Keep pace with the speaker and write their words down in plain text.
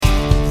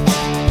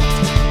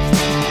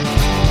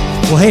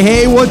Well,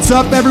 hey, what's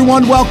up,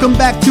 everyone? Welcome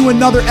back to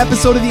another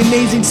episode of the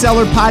Amazing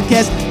Seller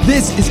Podcast.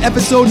 This is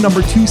episode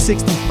number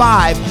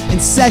 265 and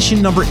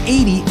session number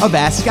 80 of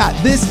Ask Scott.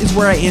 This is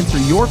where I answer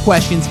your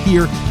questions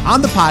here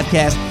on the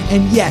podcast.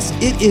 And yes,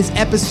 it is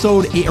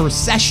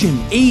session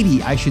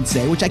 80, I should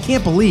say, which I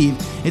can't believe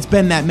it's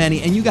been that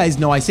many. And you guys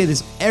know I say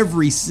this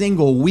every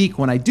single week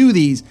when I do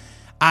these.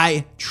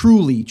 I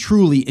truly,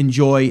 truly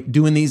enjoy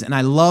doing these, and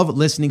I love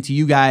listening to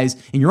you guys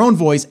in your own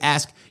voice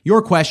ask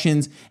your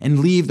questions and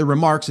leave the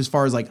remarks as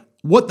far as like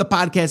what the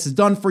podcast has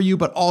done for you,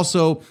 but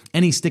also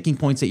any sticking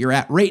points that you're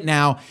at right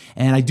now.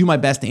 And I do my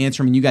best to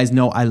answer them. And you guys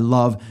know I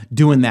love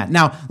doing that.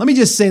 Now, let me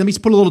just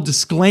put a little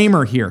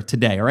disclaimer here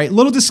today. All right.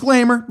 Little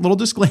disclaimer.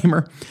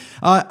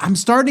 I'm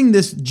starting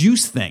this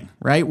juice thing,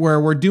 right? Where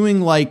we're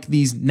doing like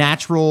these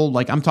natural,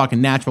 like I'm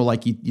talking natural,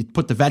 like you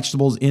put the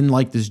vegetables in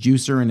like this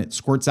juicer and it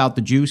squirts out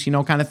the juice,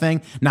 kind of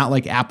thing. Not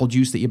like apple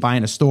juice that you buy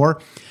in a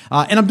store.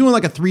 And I'm doing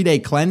like a 3-day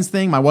cleanse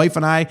thing, my wife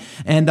and I.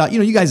 And,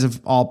 you guys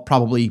have all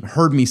probably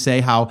heard me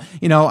say how,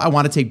 I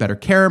want to take better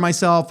care of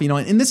myself,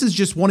 and this is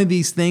just one of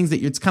these things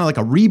that it's kind of like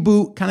a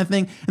reboot kind of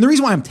thing. And the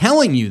reason why I'm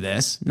telling you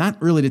this, not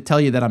really to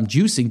tell you that I'm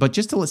juicing, but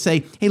just to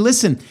say, hey,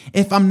 listen,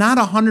 if I'm not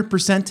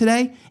 100%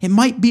 today, it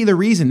might be the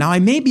reason. Now I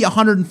may be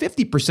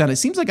 150%. It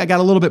seems like I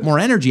got a little bit more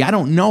energy. I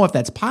don't know if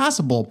that's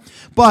possible,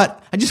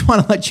 but I just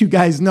want to let you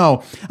guys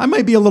know I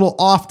might be a little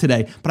off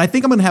today, but I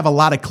think I'm going to have a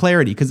lot of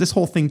clarity because this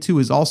whole thing too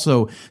is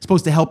also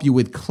supposed to help you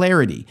with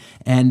clarity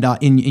and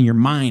in your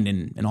mind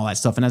and all that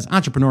stuff. And as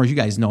entrepreneurs, you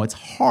guys know it's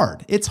hard.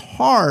 It's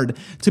hard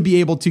to be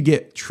able to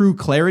get true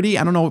clarity.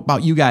 I don't know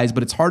about you guys,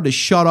 but it's hard to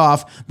shut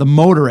off the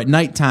motor at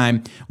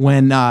nighttime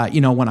when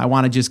when I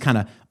want to just kind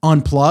of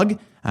unplug.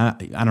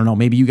 I don't know,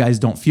 maybe you guys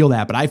don't feel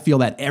that, but I feel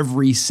that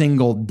every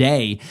single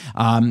day.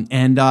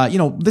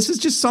 This is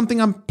just something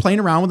I'm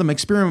playing around with, I'm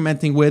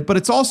experimenting with, but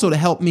it's also to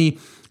help me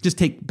just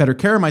take better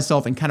care of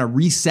myself and kind of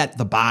reset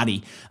the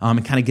body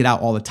and kind of get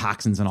out all the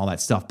toxins and all that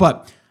stuff.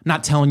 But I'm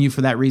not telling you for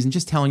that reason,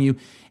 just telling you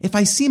if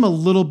I seem a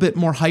little bit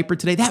more hyper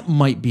today, that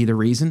might be the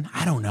reason.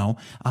 I don't know.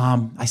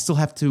 I still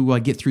have to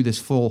get through this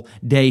full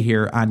day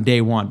here on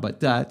day one, but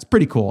it's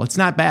pretty cool. It's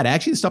not bad.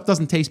 Actually, the stuff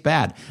doesn't taste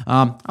bad.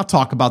 I'll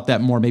talk about that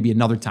more maybe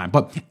another time.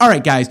 But all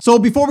right, guys. So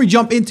before we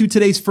jump into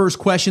today's first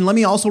question, let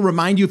me also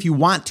remind you if you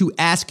want to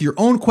ask your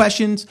own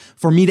questions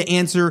for me to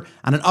answer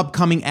on an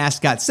upcoming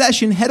Ask Scott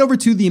session, head over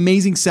to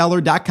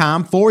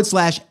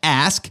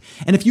theamazingseller.com/ask.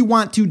 And if you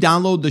want to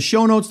download the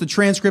show notes, the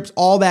transcripts,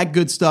 all that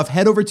good stuff,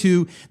 head over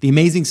to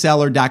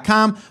theamazingseller.com/265.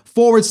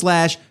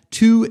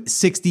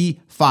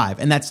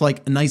 And that's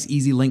like a nice,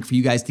 easy link for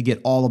you guys to get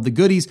all of the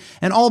goodies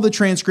and all the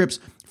transcripts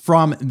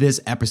from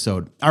this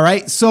episode. All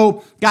right.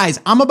 So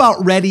guys, I'm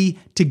about ready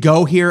to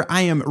go here.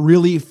 I am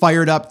really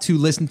fired up to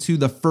listen to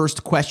the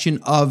first question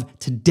of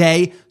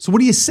today. So what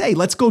do you say?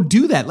 Let's go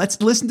do that.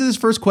 Let's listen to this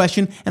first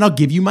question and I'll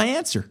give you my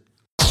answer.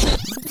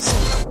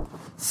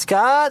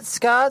 Scott.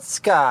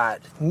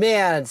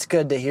 Man, it's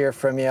good to hear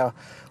from you.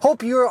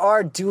 Hope you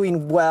are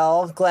doing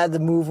well. Glad the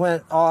move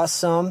went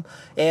awesome.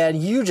 And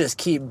you just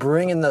keep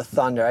bringing the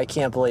thunder. I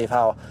can't believe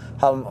how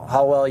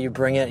well you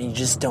bring it and you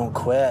just don't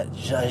quit.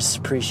 I just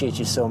appreciate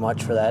you so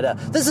much for that.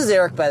 This is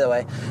Eric, by the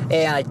way,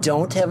 and I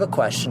don't have a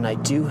question. I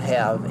do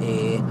have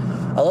a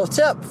little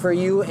tip for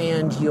you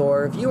and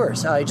your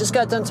viewers. I just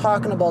got done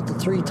talking about the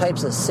 3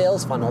 types of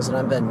sales funnels, and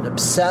I've been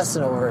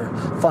obsessing over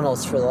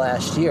funnels for the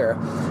last year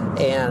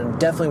and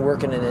definitely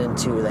working it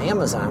into the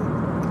Amazon.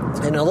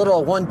 And a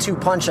little 1-2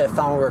 punch I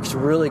found works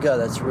really good.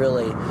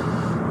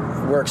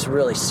 Works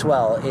really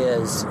swell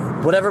is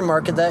whatever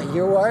market that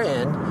you are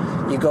in,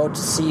 you go to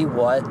see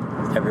what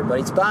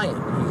everybody's buying.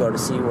 You go to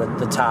see what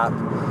the top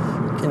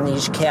in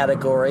each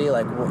category,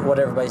 like what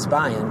everybody's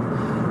buying,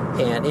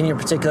 and in your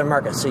particular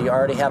market. So you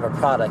already have a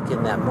product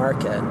in that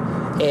market,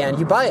 and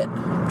you buy it.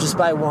 Just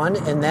buy one,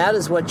 and that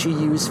is what you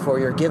use for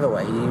your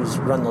giveaway. You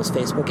run those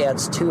Facebook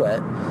ads to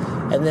it,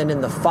 and then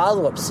in the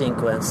follow-up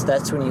sequence,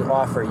 that's when you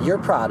offer your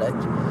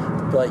product.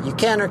 But you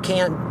can or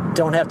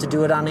don't have to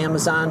do it on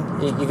Amazon.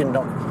 You can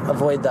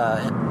avoid the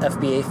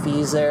FBA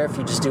fees there if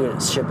you just do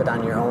it, ship it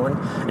on your own.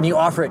 And you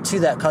offer it to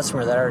that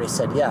customer that already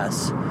said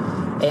yes.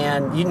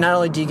 And you not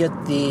only do you get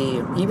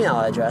the email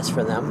address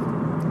for them,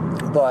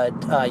 but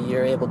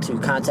you're able to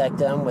contact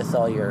them with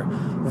all your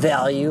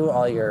value,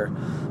 all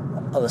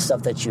the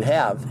stuff that you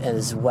have,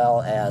 as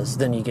well as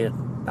then you get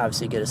a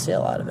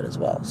sale out of it as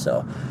well.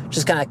 So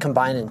just kind of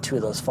combining 2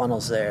 of those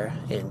funnels there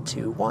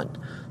into one.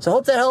 So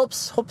hope that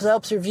helps. Hope that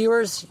helps your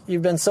viewers.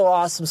 You've been so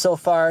awesome so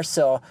far.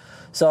 So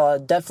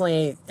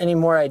definitely any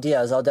more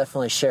ideas, I'll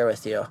definitely share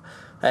with you.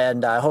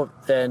 And I hope,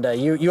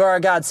 you are a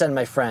godsend,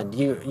 my friend.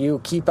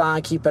 You keep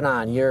on keeping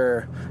on.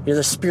 You're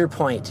the spear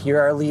point.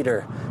 You're our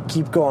leader.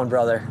 Keep going,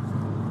 brother.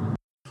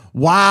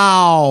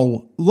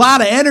 Wow. A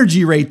lot of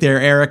energy right there,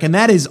 Eric. And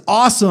that is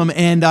awesome.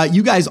 And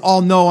you guys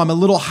all know I'm a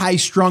little high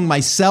strung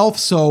myself.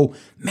 So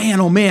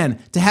man, oh man,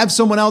 to have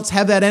someone else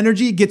have that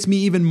energy gets me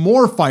even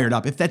more fired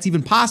up, if that's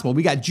even possible.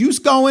 We got juice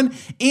going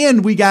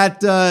and we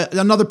got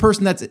another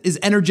person that is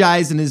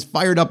energized and as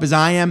fired up as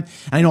I am.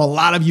 And I know a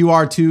lot of you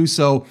are too.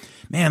 So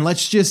man,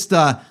 let's just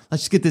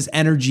get this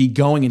energy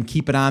going and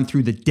keep it on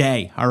through the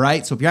day. All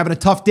right. So if you're having a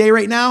tough day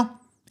right now,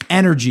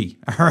 energy.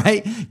 All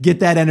right.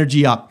 Get that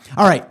energy up.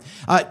 All right.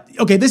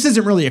 Okay. This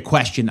isn't really a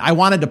question. I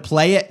wanted to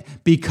play it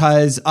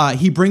because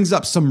he brings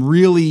up some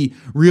really,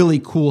 really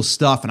cool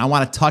stuff. And I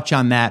want to touch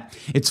on that.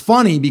 It's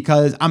funny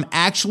because I'm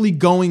actually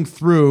going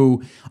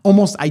through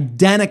almost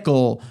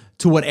identical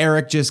to what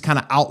Eric just kind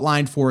of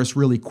outlined for us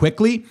really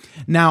quickly.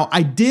 Now,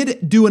 I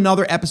did do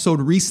another episode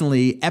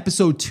recently,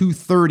 episode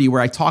 230,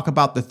 where I talk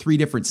about the 3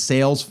 different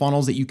sales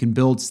funnels that you can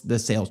build, the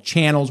sales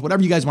channels,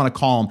 whatever you guys want to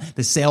call them,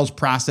 the sales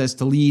process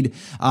to lead,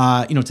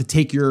 to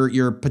take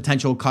your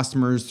potential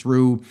customers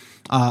through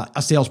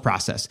a sales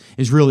process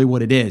is really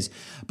what it is.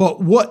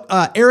 But what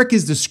Eric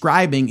is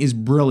describing is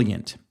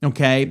brilliant,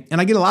 okay?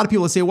 And I get a lot of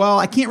people that say, well,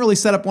 I can't really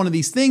set up one of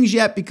these things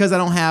yet because I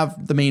don't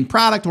have the main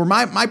product, or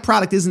my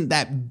product isn't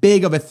that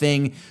big of a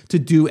thing to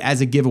do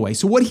as a giveaway.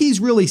 So what he's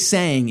really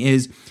saying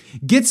is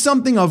get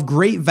something of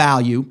great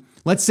value.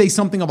 Let's say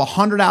something of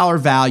 $100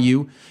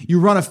 value. You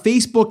run a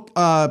Facebook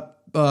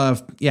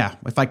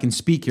if I can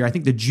speak here, I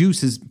think the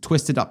juice is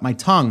twisted up my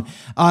tongue.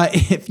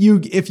 If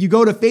you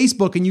go to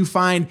Facebook and you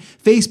find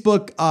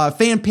Facebook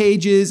fan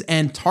pages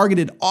and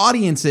targeted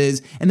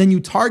audiences, and then you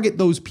target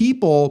those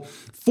people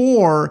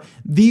for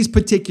these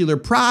particular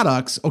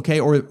products,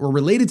 okay, or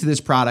related to this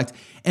product,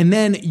 and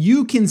then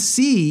you can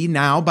see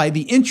now by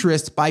the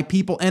interest by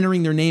people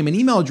entering their name and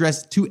email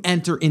address to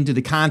enter into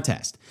the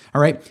contest.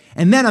 All right.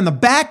 And then on the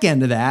back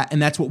end of that,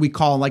 and that's what we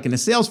call like in a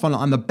sales funnel,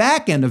 on the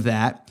back end of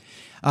that,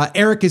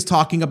 Eric is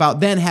talking about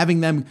then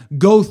having them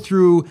go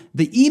through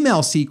the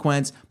email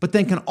sequence, but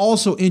then can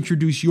also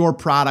introduce your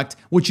product,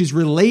 which is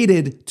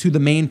related to the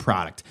main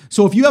product.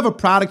 So if you have a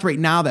product right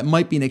now that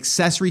might be an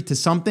accessory to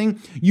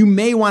something, you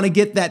may want to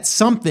get that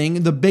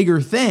something, the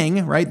bigger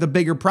thing, right? The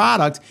bigger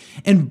product,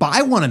 and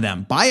buy one of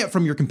them. Buy it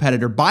from your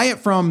competitor. Buy it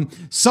from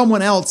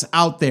someone else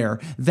out there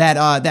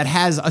that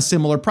has a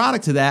similar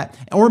product to that,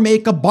 or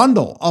make a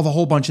bundle of a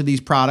whole bunch of these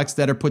products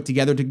that are put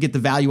together to get the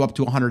value up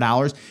to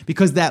 $100,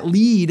 because that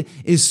lead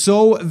is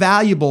so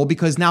valuable,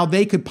 because now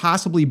they could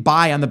possibly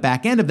buy on the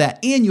back end of that,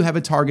 and you have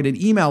a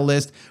targeted email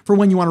list for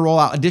when you want to roll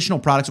out additional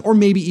products, or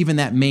maybe even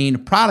that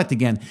main product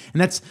again. And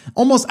that's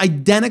almost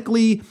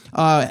identically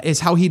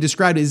is how he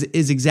described it,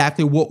 is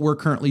exactly what we're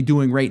currently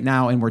doing right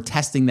now, and we're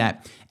testing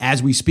that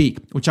as we speak,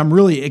 which I'm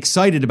really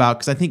excited about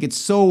because I think it's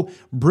so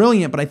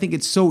brilliant, but I think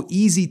it's so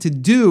easy to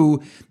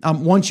do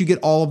once you get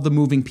all of the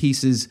moving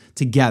pieces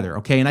together,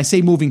 okay? And I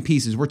say moving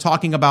pieces, we're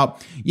talking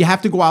about you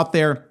have to go out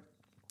there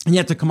and you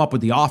have to come up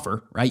with the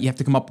offer, right? You have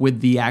to come up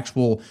with the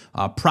actual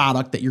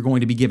product that you're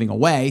going to be giving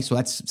away. So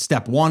that's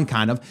step one,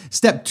 kind of.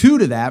 Step two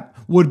to that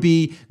would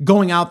be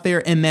going out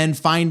there and then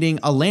finding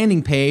a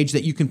landing page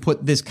that you can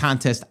put this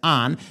contest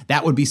on.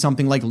 That would be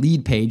something like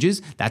Lead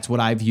Pages. That's what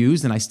I've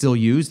used and I still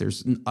use.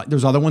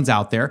 There's other ones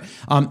out there.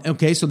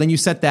 Okay, so then you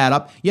set that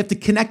up. You have to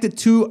connect it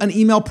to an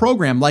email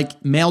program like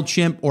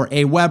MailChimp or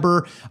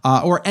Aweber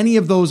or any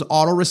of those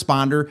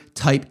autoresponder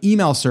type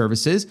email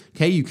services.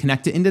 Okay, you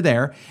connect it into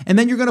there, and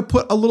then you're going to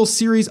put a little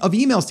series of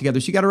emails together.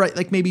 So you got to write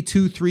like maybe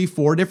 2, 3,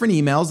 4 different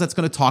emails that's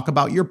going to talk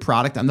about your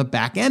product on the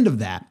back end of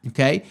that.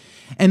 Okay.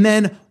 And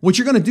then what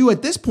you're going to do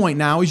at this point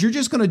now is you're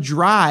just going to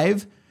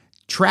drive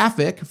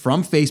traffic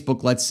from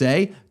Facebook, let's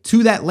say,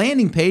 to that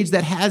landing page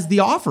that has the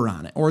offer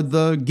on it or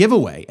the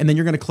giveaway. And then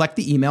you're going to collect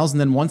the emails. And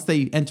then once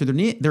they enter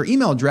their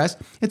email address,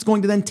 it's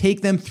going to then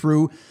take them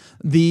through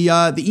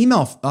the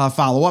email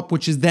follow-up,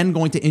 which is then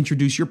going to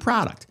introduce your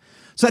product.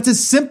 So that's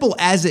as simple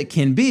as it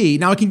can be.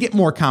 Now it can get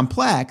more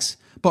complex,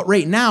 but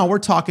right now we're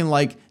talking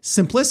like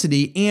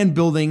simplicity and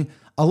building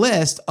a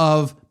list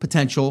of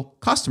potential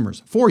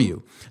customers for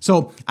you.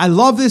 So I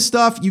love this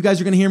stuff. You guys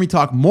are going to hear me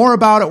talk more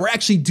about it. We're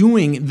actually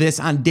doing this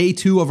on day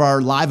 2 of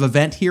our live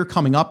event here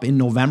coming up in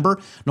November.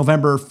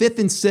 November 5th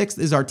and 6th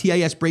is our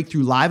TIS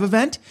Breakthrough Live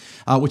event,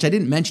 which I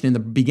didn't mention in the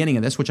beginning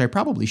of this, which I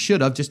probably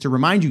should have, just to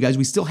remind you guys,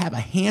 we still have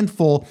a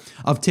handful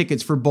of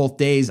tickets for both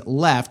days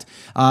left.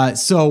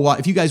 So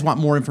if you guys want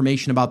more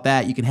information about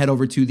that, you can head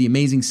over to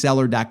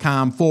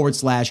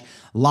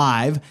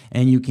theamazingseller.com/live,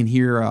 and you can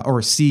hear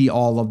or see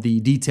all of the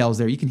details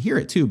there. You can hear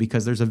it too,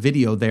 because there's a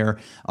video there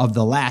of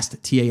the last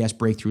TAS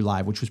Breakthrough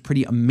Live, which was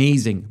pretty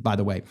amazing, by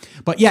the way.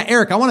 But yeah,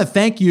 Eric, I want to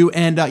thank you,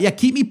 and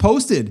keep me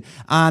posted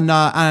on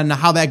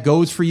how that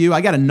goes for you.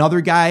 I got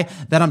another guy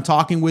that I'm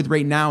talking with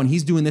right now, and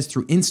he's doing this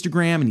through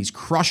Instagram, and he's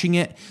crushing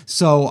it.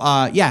 So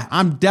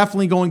I'm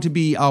definitely going to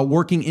be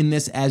working in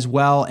this as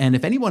well. And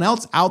if anyone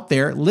else out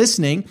there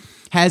listening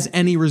has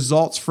any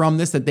results from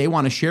this that they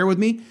want to share with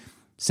me,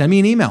 send me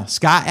an email,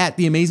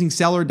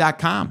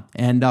 scott@theamazingseller.com,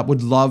 and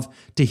would love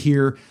to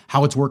hear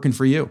how it's working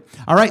for you.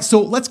 All right,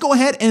 so let's go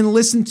ahead and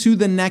listen to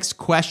the next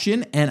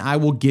question, and I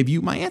will give you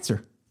my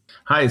answer.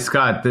 Hi,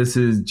 Scott. This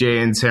is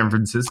Jay in San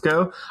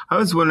Francisco. I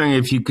was wondering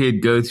if you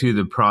could go through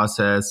the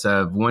process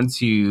of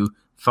once you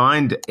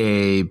find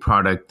a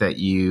product that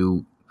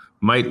you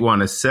might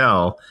want to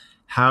sell,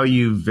 how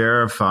you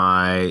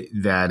verify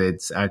that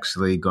it's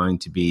actually going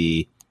to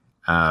be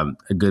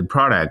a good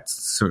product.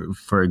 So,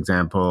 for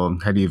example,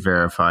 how do you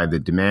verify the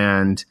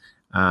demand?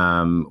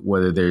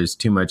 whether there's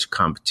too much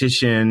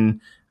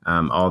competition,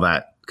 all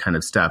that kind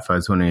of stuff. I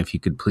was wondering if you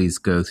could please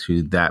go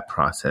through that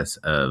process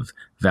of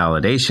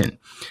validation.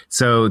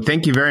 So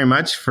thank you very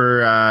much for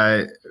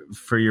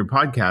your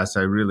podcast.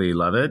 I really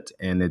love it.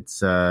 And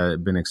it's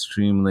been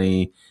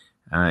extremely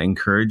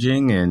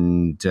encouraging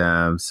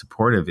and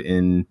supportive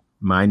in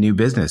my new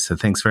business. So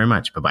thanks very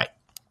much. Bye-bye.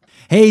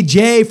 Hey,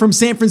 Jay from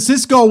San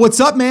Francisco.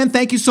 What's up, man?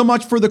 Thank you so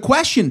much for the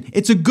question.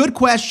 It's a good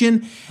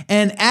question.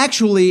 And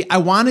actually, I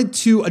wanted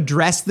to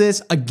address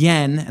this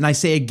again. And I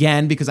say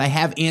again because I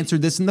have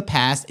answered this in the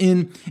past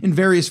in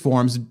various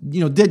forms,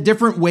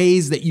 different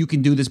ways that you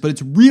can do this. But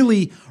it's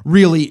really,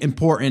 really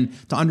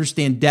important to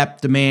understand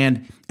depth,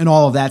 demand, and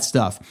all of that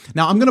stuff.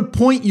 Now, I'm going to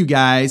point you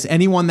guys,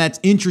 anyone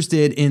that's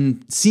interested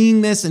in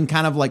seeing this and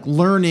kind of like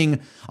learning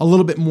a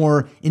little bit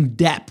more in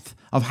depth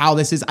of how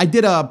this is. I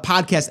did a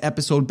podcast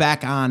episode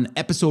back on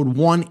episode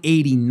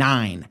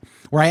 189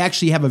 where I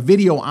actually have a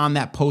video on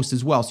that post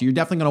as well. So you're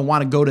definitely going to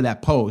want to go to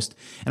that post.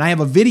 And I have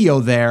a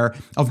video there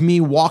of me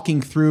walking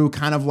through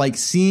kind of like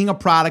seeing a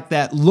product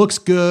that looks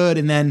good.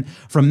 And then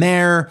from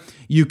there,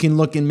 you can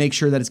look and make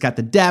sure that it's got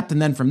the depth.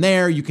 And then from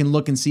there, you can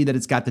look and see that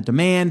it's got the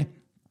demand.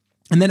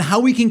 And then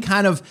how we can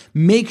kind of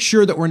make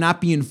sure that we're not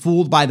being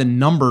fooled by the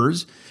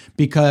numbers.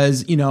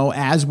 Because,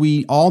 as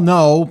we all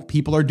know,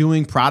 people are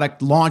doing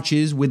product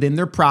launches within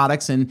their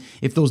products. And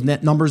if those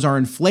net numbers are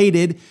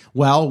inflated,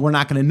 well, we're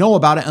not going to know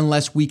about it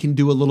unless we can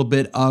do a little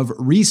bit of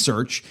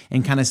research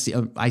and kind of see,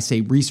 I say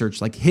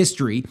research, like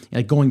history,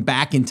 like going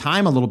back in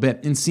time a little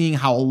bit and seeing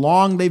how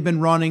long they've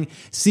been running,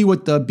 see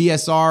what the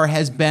BSR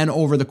has been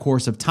over the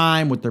course of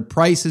time, what their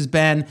price has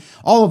been,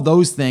 all of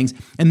those things.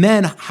 And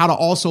then how to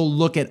also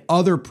look at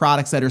other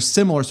products that are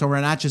similar. So we're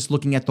not just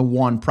looking at the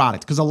one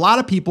product. Because a lot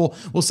of people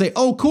will say,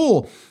 oh, cool.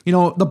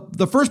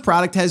 The first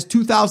product has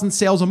 2,000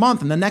 sales a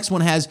month, and the next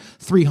one has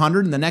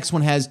 300, and the next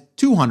one has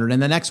 200,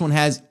 and the next one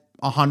has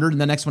 100,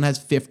 and the next one has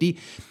 50.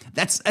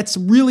 That's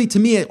really, to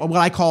me, what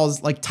I call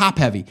is like top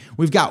heavy.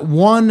 We've got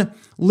one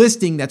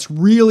listing that's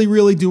really,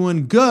 really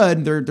doing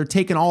good. They're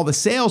taking all the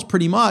sales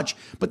pretty much,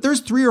 but there's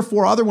 3 or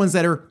 4 other ones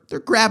they're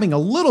grabbing a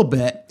little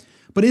bit.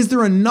 But is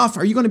there enough?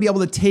 Are you going to be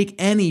able to take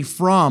any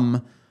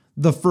from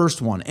the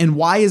first one? And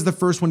why is the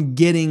first one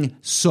getting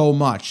so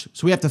much?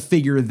 So we have to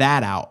figure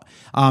that out.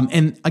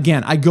 And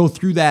again, I go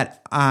through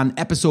that on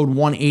episode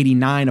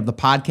 189 of the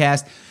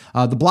podcast.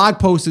 The blog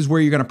post is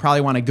where you're going to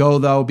probably want to go,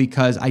 though,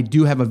 because I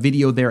do have a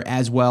video there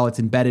as well. It's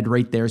embedded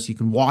right there, so you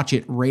can watch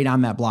it right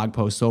on that blog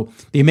post. So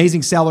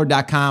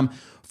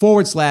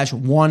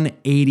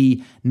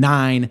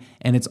theamazingseller.com/189,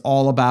 and it's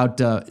all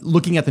about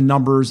looking at the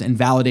numbers and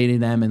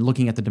validating them and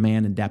looking at the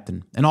demand and depth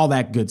and all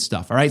that good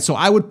stuff. All right, so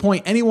I would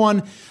point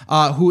anyone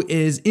who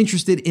is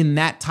interested in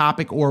that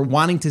topic or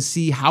wanting to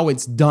see how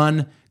it's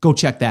done, go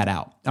check that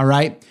out. All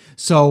right,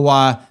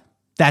 so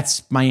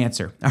that's my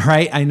answer. All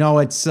right, I know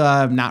it's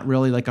not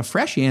really like a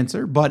fresh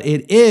answer, but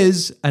it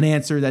is an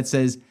answer that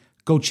says,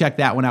 go check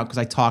that one out because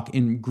I talk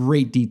in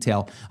great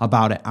detail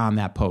about it on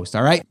that post.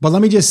 All right. But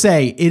let me just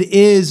say, it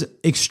is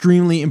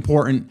extremely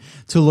important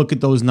to look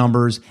at those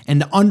numbers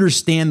and to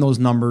understand those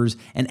numbers.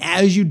 And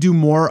as you do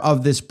more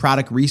of this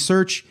product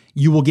research,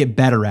 you will get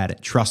better at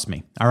it. Trust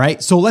me. All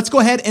right. So let's go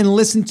ahead and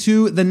listen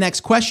to the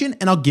next question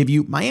and I'll give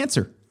you my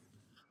answer.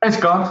 Hey,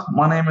 Scott.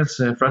 My name is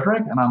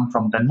Frederick and I'm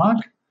from Denmark.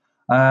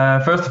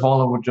 First of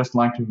all, I would just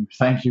like to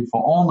thank you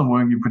for all the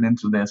work you put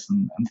into this,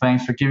 and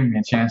thanks for giving me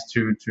a chance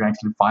to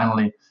actually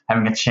finally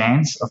having a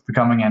chance of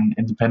becoming an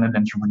independent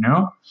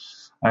entrepreneur,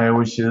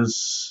 which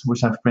has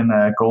been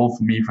a goal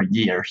for me for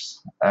years.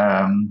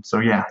 So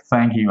yeah,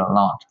 thank you a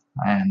lot,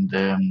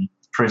 and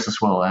Chris as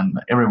well, and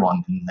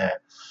everyone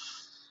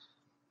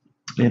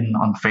on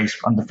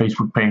the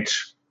Facebook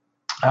page.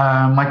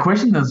 My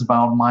question is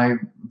about my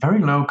very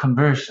low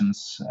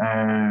conversions.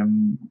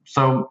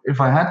 So if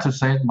I had to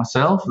say it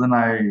myself, then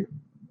I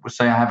would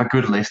say I have a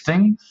good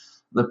listing.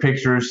 The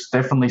pictures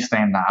definitely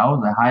stand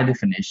out, the high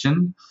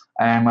definition.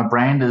 And my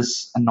brand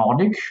is a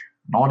Nordic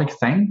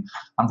thing.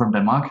 I'm from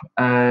Denmark.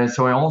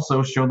 So I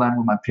also show that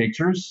with my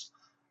pictures.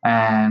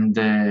 And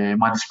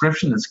my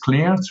description is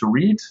clear to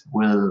read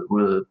with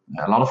a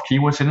lot of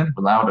keywords in it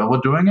without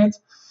overdoing it.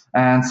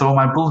 And so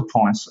my bullet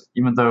points,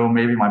 even though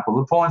maybe my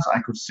bullet points,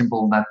 I could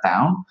simple that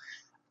down.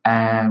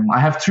 I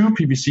have 2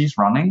 PPCs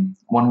running,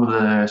 one with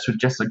the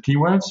suggested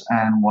keywords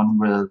and one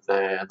with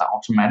the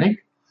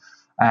automatic.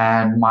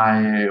 And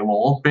my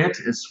overall bid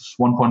is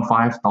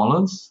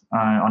 $1.5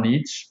 on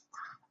each,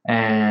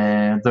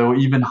 though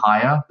even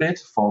higher bid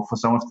for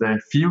some of the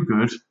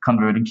feel-good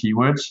converting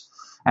keywords.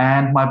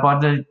 And my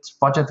budget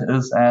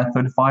is at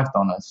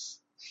 $35.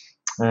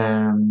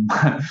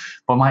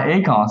 But my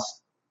ACOS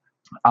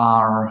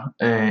are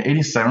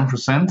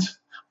 87%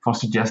 for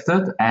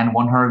suggested and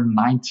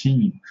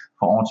 119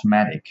 for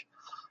automatic.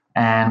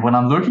 And when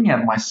I'm looking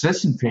at my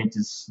session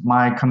pages,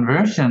 my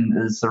conversion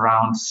is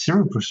around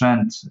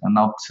 0% and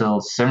up till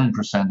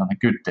 7% on a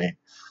good day.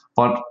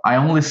 But I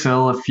only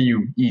sell a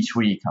few each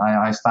week.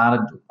 I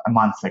started a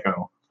month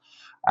ago.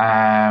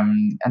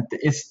 And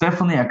it's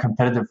definitely a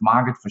competitive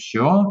market for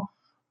sure.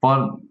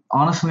 But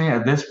honestly,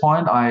 at this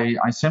point, I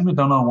simply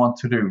don't know what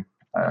to do.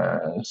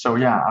 So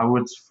yeah, I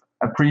would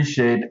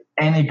appreciate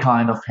any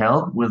kind of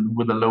help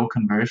with the low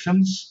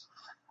conversions.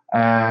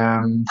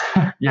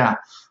 Yeah,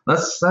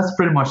 that's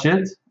pretty much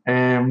it.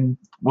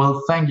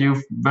 Well, thank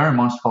you very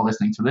much for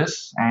listening to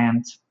this,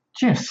 and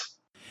cheers.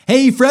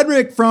 Hey,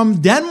 Frederick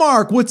from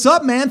Denmark. What's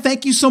up, man?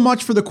 Thank you so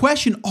much for the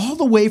question all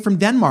the way from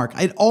Denmark.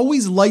 It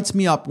always lights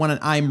me up when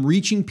I'm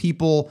reaching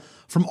people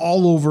from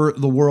all over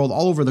the world,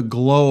 all over the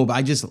globe.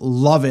 I just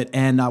love it.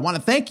 And I want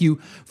to thank you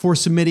for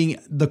submitting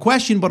the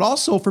question, but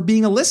also for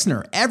being a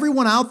listener.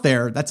 Everyone out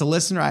there that's a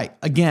listener, I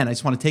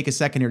just want to take a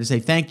second here to say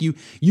thank you.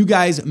 You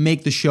guys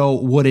make the show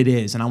what it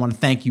is, and I want to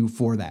thank you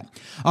for that.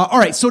 All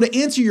right, so to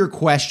answer your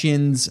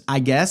questions, I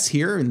guess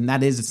here, and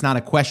that is, it's not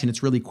a question,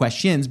 it's really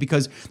questions,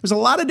 because there's a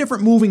lot of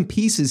different moving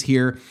pieces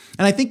here.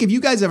 And I think if you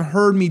guys have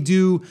heard me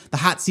do the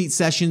hot seat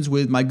sessions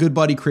with my good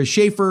buddy Chris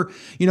Schaefer,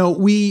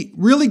 we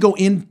really go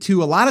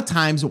into a lot of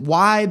times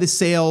why the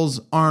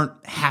sales aren't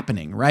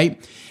happening,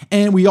 right?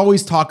 And we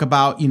always talk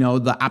about,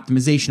 the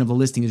optimization of the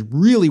listing is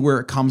really where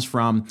it comes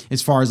from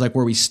as far as like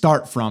where we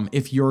start from.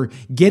 If you're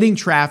getting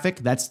traffic,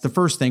 that's the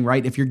first thing,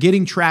 right? If you're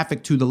getting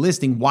traffic to the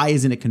listing, why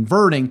isn't it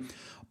converting?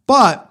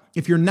 But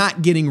if you're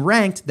not getting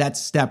ranked,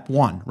 that's step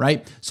one,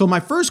 right? So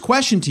my first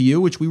question to you,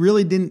 which we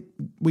didn't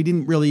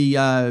really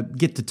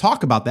get to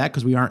talk about that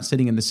because we aren't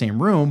sitting in the same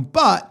room.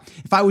 But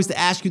if I was to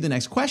ask you the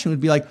next question, it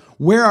would be like,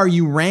 where are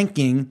you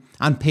ranking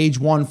on page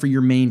 1 for your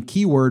main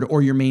keyword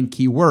or your main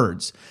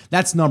keywords?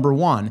 That's number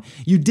one.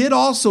 You did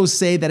also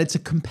say that it's a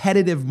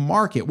competitive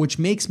market, which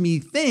makes me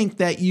think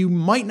that you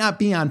might not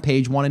be on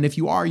page 1. And if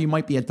you are, you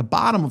might be at the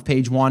bottom of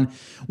page 1,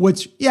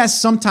 which, yes,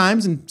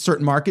 sometimes in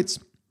certain markets,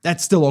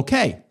 that's still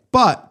okay.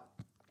 But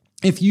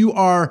if you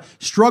are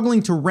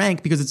struggling to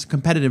rank because it's a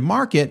competitive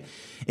market,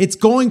 it's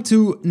going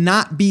to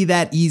not be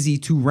that easy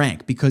to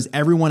rank because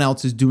everyone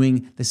else is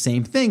doing the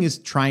same thing, is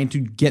trying to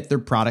get their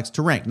products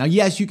to rank. Now,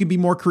 yes, you can be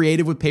more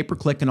creative with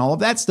pay-per-click and all of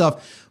that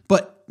stuff,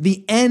 but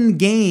the end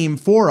game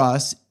for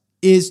us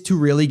is to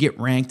really get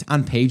ranked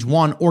on page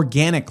 1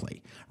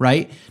 organically,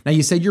 right? Now,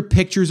 you said your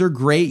pictures are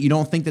great. You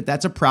don't think that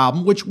that's a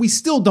problem, which we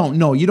still don't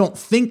know. You don't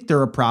think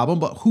they're a problem,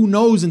 but who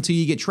knows until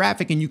you get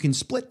traffic and you can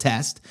split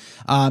test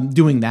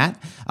doing that.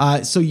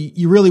 So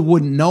you really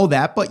wouldn't know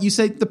that, but you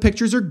say the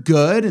pictures are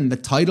good and the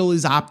title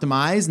is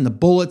optimized and the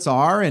bullets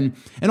are and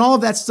all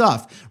of that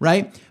stuff,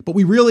 right? But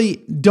we really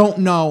don't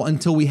know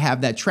until we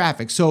have that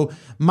traffic. So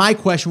my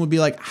question would be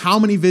like, how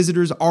many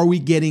visitors are we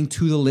getting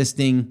to the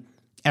listing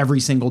every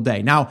single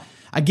day? Now,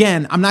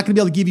 again, I'm not going to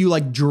be able to give you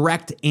like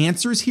direct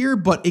answers here,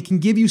 but it can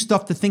give you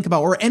stuff to think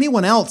about, or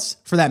anyone else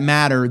for that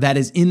matter that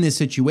is in this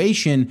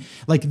situation.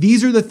 Like,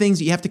 these are the things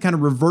that you have to kind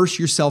of reverse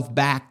yourself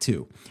back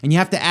to. And you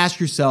have to ask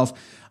yourself,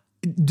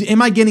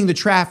 am I getting the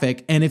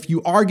traffic? And if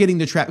you are getting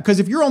the traffic, because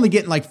if you're only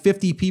getting like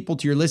 50 people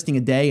to your listing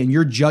a day and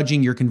you're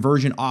judging your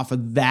conversion off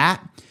of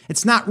that,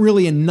 it's not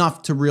really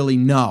enough to really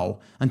know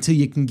until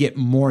you can get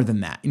more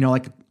than that.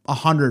 Like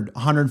 100,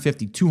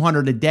 150,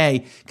 200 a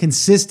day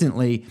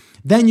consistently,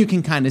 then you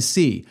can kind of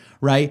see,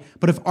 right?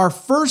 But if our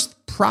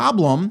first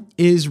problem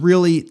is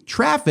really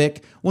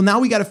traffic, well, now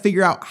we got to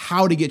figure out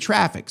how to get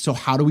traffic. So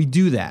how do we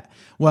do that?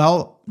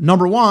 Well,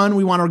 number one,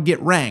 we want to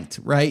get ranked,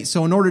 right?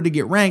 So in order to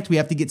get ranked, we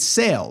have to get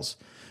sales.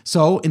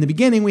 So in the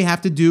beginning, we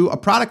have to do a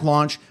product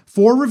launch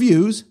for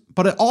reviews,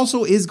 but it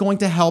also is going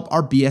to help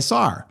our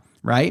BSR,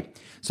 right?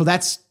 So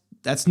that's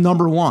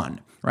number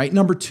one. Right.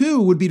 Number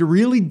two would be to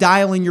really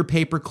dial in your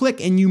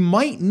pay-per-click, and you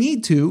might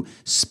need to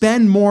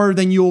spend more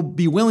than you'll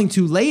be willing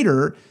to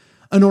later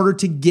in order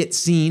to get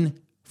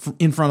seen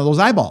in front of those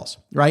eyeballs,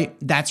 right?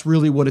 That's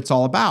really what it's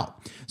all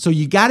about. So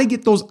you got to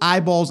get those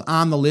eyeballs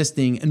on the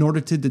listing in order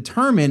to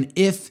determine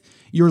if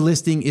your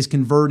listing is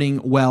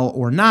converting well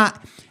or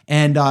not.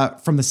 And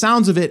from the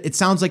sounds of it, it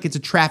sounds like it's a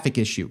traffic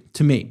issue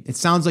to me. It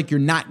sounds like you're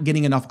not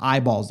getting enough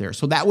eyeballs there.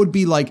 So that would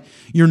be like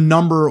your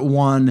number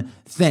one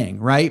thing,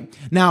 right?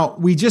 Now,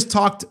 we just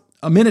talked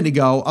a minute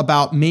ago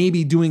about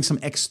maybe doing some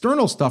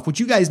external stuff, which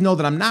you guys know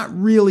that I'm not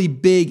really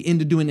big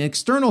into doing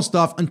external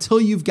stuff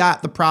until you've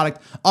got the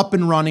product up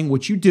and running,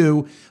 which you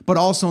do, but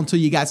also until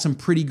you got some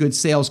pretty good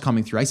sales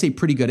coming through. I say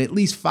pretty good, at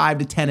least 5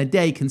 to 10 a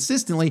day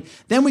consistently.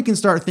 Then we can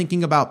start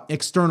thinking about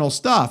external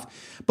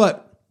stuff.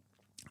 But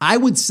I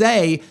would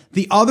say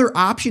the other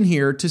option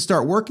here to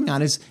start working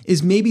on is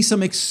maybe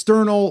some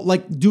external,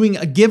 like doing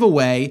a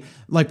giveaway,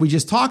 like we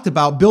just talked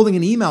about, building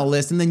an email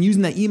list and then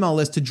using that email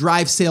list to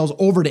drive sales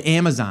over to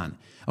Amazon.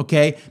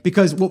 Okay,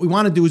 because what we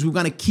want to do is we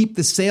want to keep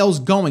the sales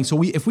going.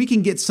 So if we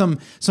can get some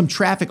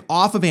traffic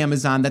off of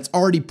Amazon that's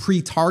already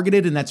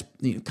pre-targeted and that's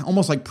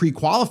almost like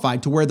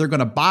pre-qualified to where they're going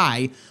to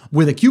buy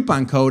with a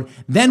coupon code,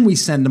 then we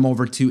send them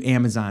over to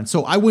Amazon.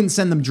 So I wouldn't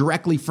send them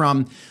directly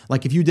from,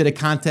 like if you did a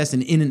contest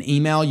and in an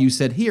email you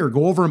said, here,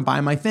 go over and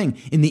buy my thing.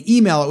 In the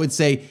email, it would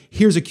say,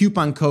 here's a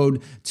coupon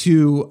code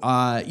to,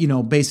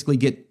 basically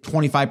get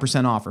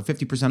 25% off or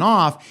 50%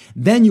 off.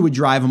 Then you would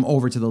drive them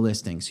over to the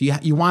listing. So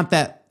you want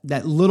that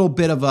little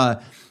bit of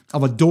a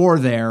door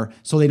there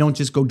so they don't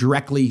just go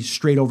directly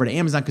straight over to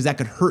Amazon, because that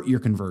could hurt your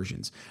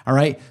conversions. All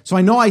right. So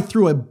I know I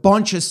threw a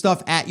bunch of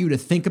stuff at you to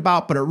think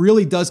about, but it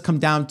really does come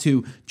down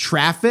to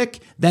traffic.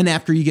 Then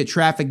after you get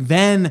traffic,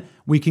 then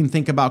we can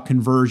think about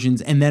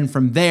conversions. And then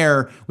from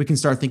there, we can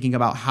start thinking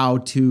about how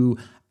to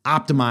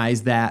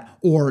optimize that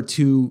or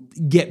to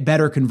get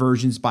better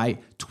conversions by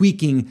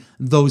tweaking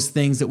those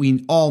things that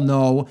we all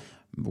know.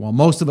 Well,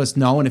 most of us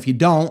know, and if you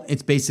don't,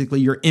 it's basically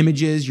your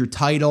images, your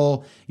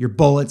title, your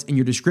bullets, and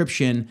your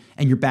description,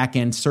 and your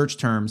back-end search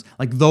terms.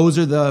 Like those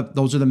are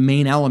the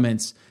main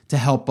elements to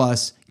help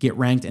us get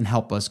ranked and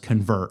help us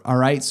convert. All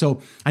right.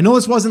 So I know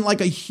this wasn't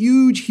like a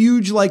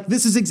huge, like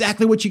this is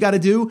exactly what you got to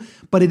do,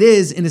 but it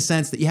is in a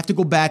sense that you have to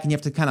go back and you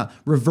have to kind of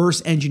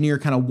reverse engineer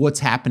kind of what's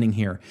happening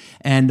here.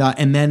 And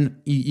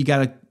then you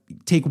got to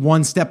take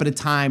one step at a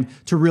time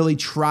to really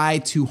try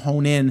to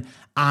hone in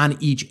on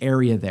each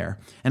area there.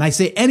 And I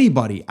say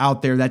anybody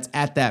out there that's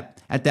at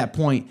that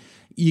point,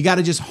 you got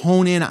to just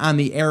hone in on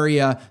the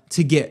area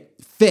to get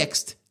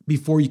fixed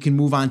before you can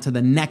move on to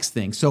the next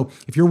thing. So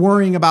if you're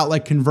worrying about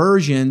like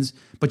conversions,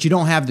 but you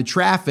don't have the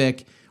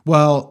traffic,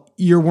 well,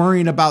 you're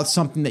worrying about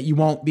something that you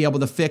won't be able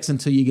to fix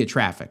until you get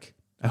traffic.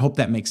 I hope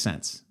that makes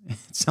sense.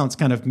 It sounds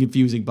kind of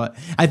confusing, but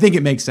I think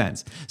it makes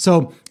sense.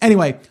 So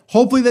anyway,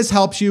 hopefully this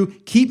helps you.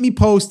 Keep me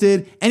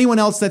posted. Anyone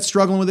else that's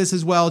struggling with this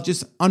as well,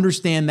 just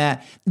understand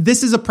that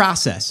this is a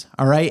process,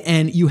 all right?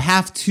 And you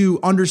have to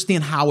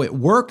understand how it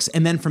works.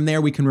 And then from there,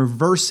 we can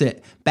reverse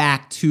it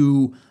back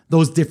to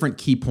those different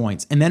key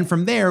points. And then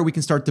from there, we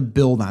can start to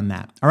build on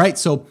that. All right.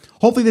 So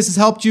hopefully this has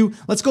helped you.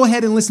 Let's go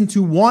ahead and listen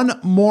to one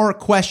more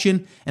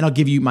question and I'll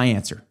give you my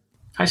answer.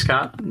 Hi,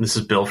 Scott. This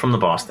is Bill from the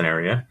Boston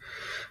area.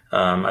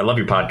 I love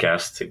your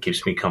podcast. It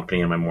keeps me company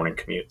in my morning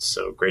commutes.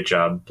 So great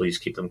job. Please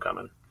keep them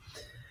coming.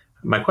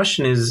 My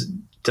question is,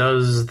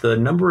 does the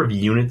number of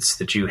units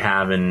that you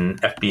have in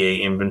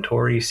FBA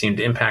inventory seem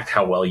to impact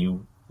how well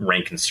you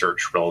rank in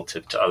search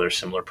relative to other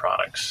similar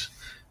products?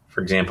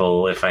 For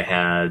example, if I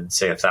had,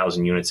 say,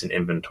 1,000 units in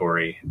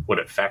inventory, would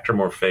it factor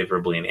more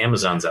favorably in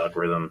Amazon's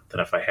algorithm than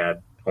if I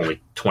had only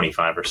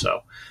 25 or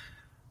so?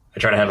 I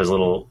try to have as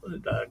little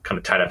kind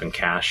of tied up in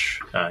cash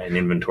in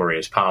inventory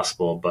as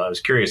possible, but I was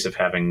curious if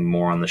having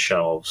more on the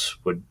shelves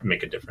would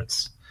make a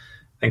difference.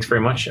 Thanks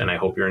very much, and I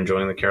hope you're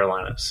enjoying the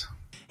Carolinas.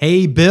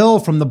 Hey, Bill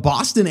from the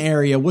Boston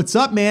area. What's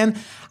up, man?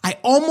 I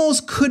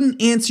almost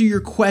couldn't answer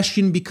your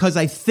question because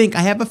I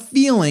have a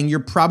feeling you're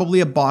probably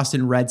a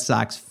Boston Red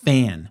Sox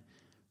fan.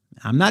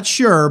 I'm not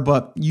sure,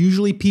 but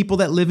usually people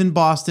that live in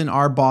Boston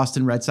are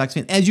Boston Red Sox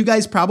fans. As you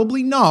guys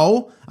probably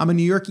know, I'm a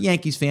New York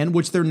Yankees fan,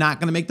 which they're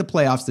not going to make the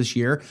playoffs this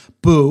year.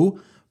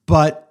 Boo.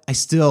 But I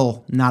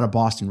still not a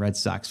Boston Red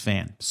Sox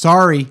fan.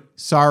 Sorry.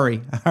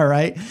 All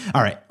right.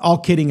 All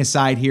kidding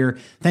aside here.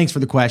 Thanks for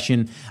the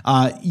question.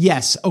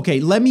 Yes.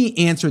 Okay. Let me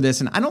answer this.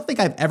 And I don't think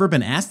I've ever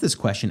been asked this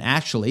question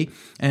actually,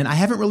 and I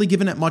haven't really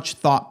given it much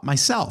thought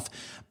myself.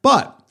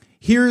 But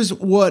here's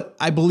what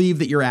I believe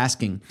that you're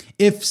asking.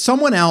 If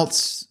someone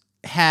else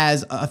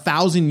has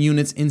 1,000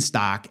 units in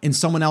stock and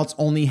someone else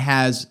only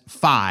has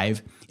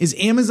 5, is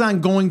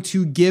Amazon going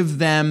to give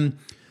them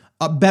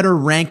a better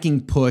ranking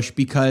push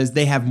because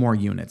they have more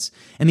units?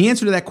 And the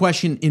answer to that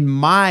question in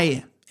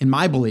my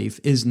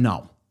belief is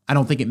no. I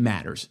don't think it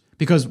matters,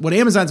 because what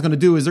Amazon's going to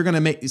do is they're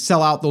going to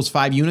sell out those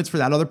 5 units for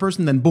that other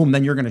person, then boom,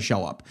 then you're going to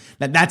show up.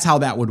 That's how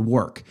that would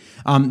work.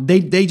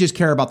 They just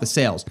care about the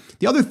sales.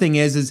 The other thing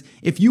is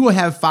if you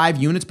have 5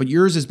 units, but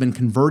yours has been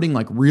converting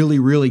like really,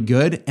 really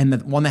good, and the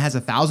one that has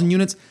 1,000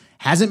 units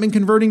hasn't been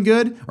converting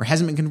good or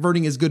hasn't been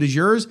converting as good as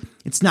yours,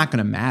 it's not going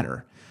to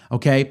matter.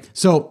 Okay.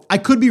 So I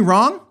could be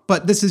wrong,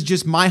 but this is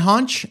just my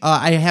hunch.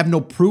 I have no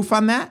proof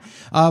on that.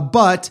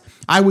 But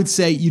I would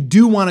say you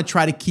do want to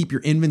try to keep your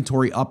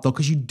inventory up though,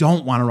 because you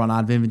don't want to run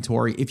out of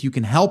inventory if you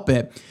can help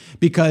it.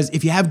 Because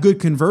if you have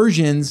good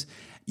conversions,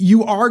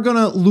 you are going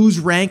to lose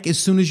rank as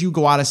soon as you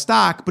go out of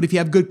stock. But if you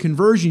have good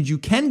conversions, you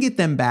can get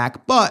them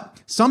back.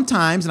 But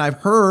sometimes, and I've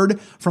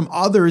heard from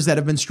others that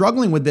have been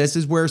struggling with this,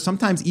 is where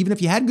sometimes even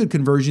if you had good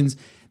conversions,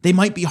 they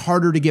might be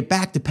harder to get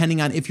back depending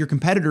on if your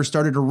competitor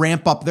started to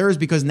ramp up theirs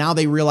because now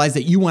they realize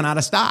that you went out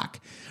of stock,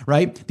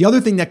 right? The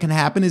other thing that can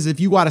happen is if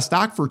you go out of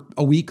stock for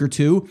a week or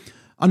two,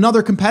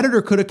 another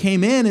competitor could have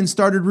came in and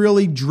started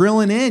really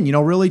drilling in,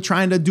 really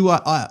trying to do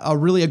a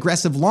really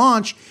aggressive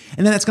launch.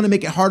 And then that's going to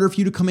make it harder for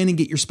you to come in and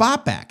get your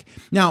spot back.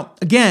 Now,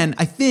 again,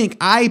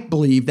 I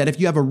believe that if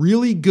you have a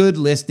really good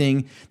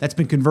listing that's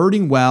been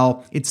converting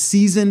well, it's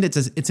seasoned, it's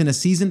in a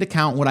seasoned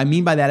account. What I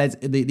mean by that is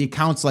the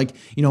account's like,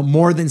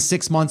 more than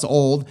 6 months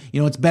old,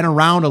 it's been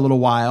around a little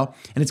while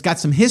and it's got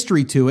some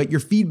history to it. Your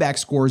feedback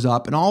scores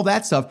up and all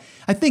that stuff.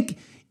 I think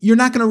you're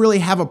not going to really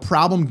have a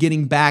problem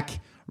getting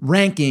back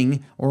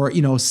ranking or,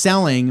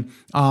 selling,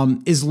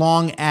 as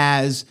long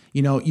as,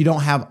 you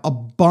don't have a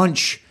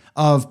bunch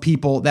of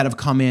people that have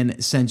come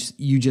in since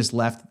you just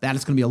left. That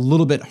is going to be a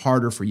little bit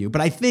harder for you.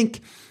 But I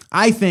think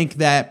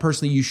that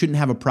personally, you shouldn't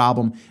have a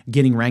problem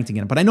getting ranked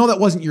again. But I know that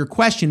wasn't your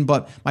question,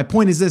 but my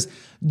point is this: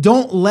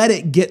 don't let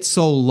it get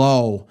so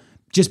low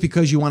just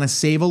because you want to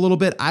save a little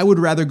bit. I would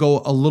rather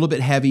go a little bit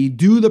heavy,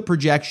 do the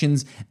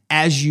projections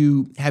as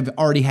you have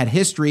already had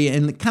history,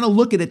 and kind of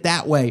look at it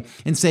that way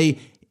and say,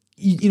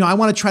 I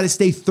want to try to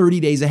stay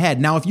 30 days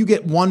ahead. Now, if you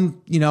get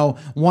 1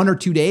 or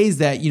 2 days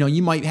that,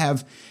 you might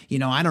have,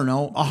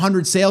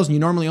 100 sales and you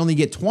normally only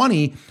get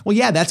 20, well,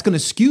 yeah, that's going to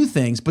skew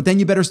things, but then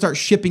you better start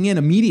shipping in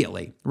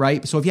immediately,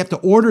 right? So if you have to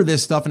order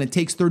this stuff and it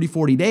takes 30,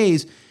 40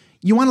 days,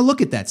 you want to look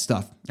at that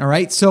stuff. All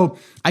right. So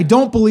I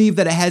don't believe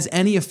that it has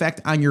any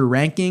effect on your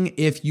ranking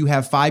if you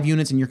have 5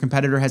 units and your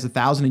competitor has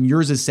 1,000 and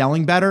yours is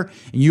selling better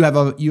and you have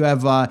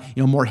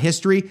more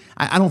history.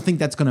 I don't think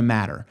that's going to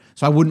matter.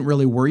 So I wouldn't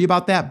really worry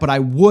about that. But I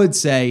would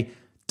say,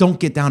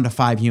 don't get down to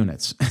 5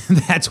 units.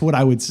 That's what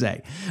I would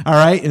say. All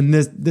right. And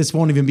this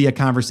won't even be a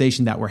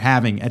conversation that we're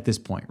having at this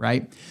point.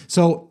 Right.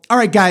 So, all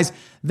right, guys,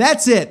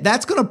 that's it.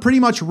 That's going to pretty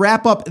much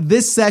wrap up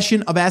this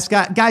session of Ask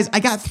Scott. Guys, I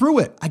got through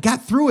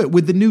it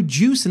with the new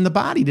juice in the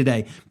body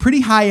today. Pretty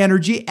high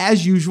energy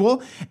as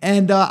usual.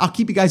 And I'll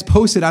keep you guys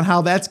posted on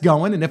how that's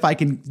going and if I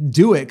can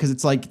do it, because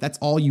it's like that's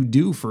all you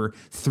do for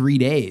 3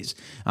 days,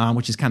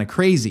 which is kind of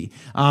crazy.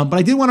 But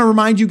I did want to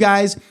remind you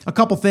guys a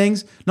couple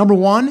things. Number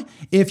one,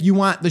 if you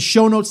want the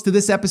show notes to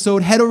this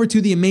episode, head over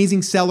to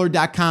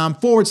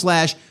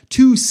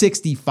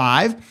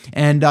theamazingseller.com/265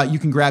 and you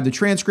can grab the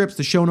transcripts,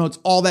 the show notes,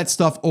 all that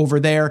stuff over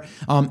there.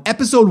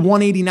 Episode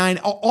 189,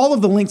 all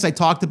of the links I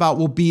talked about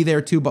will be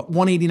there too, but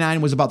 189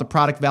 was about the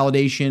product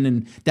validation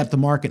and depth of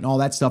market and all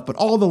that stuff. But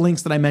all the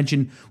links that I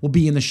mentioned will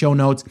be in the show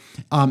notes,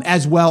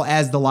 as well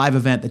as the live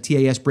event, the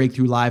TAS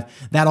Breakthrough Live.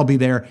 That'll be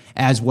there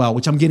as well,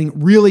 which I'm getting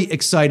really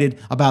excited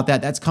about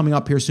that. That's coming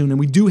up here soon. And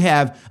we do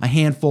have a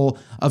handful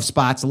of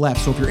spots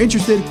left. So if you're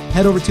interested,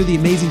 head over to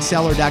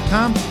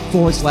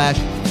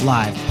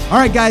theamazingseller.com/live. All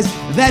right, guys,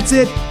 that's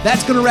it.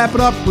 That's going to wrap it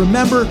up.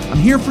 Remember, I'm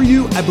here for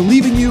you. I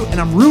believe in you and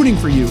I'm rooting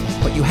for you,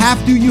 but you have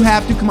to.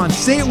 Come on,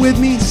 say it with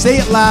me, say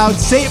it loud,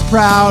 say it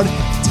proud,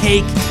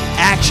 take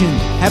action.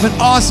 Have an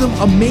awesome,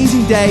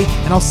 amazing day,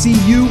 and I'll see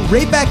you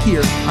right back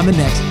here on the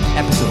next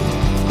episode.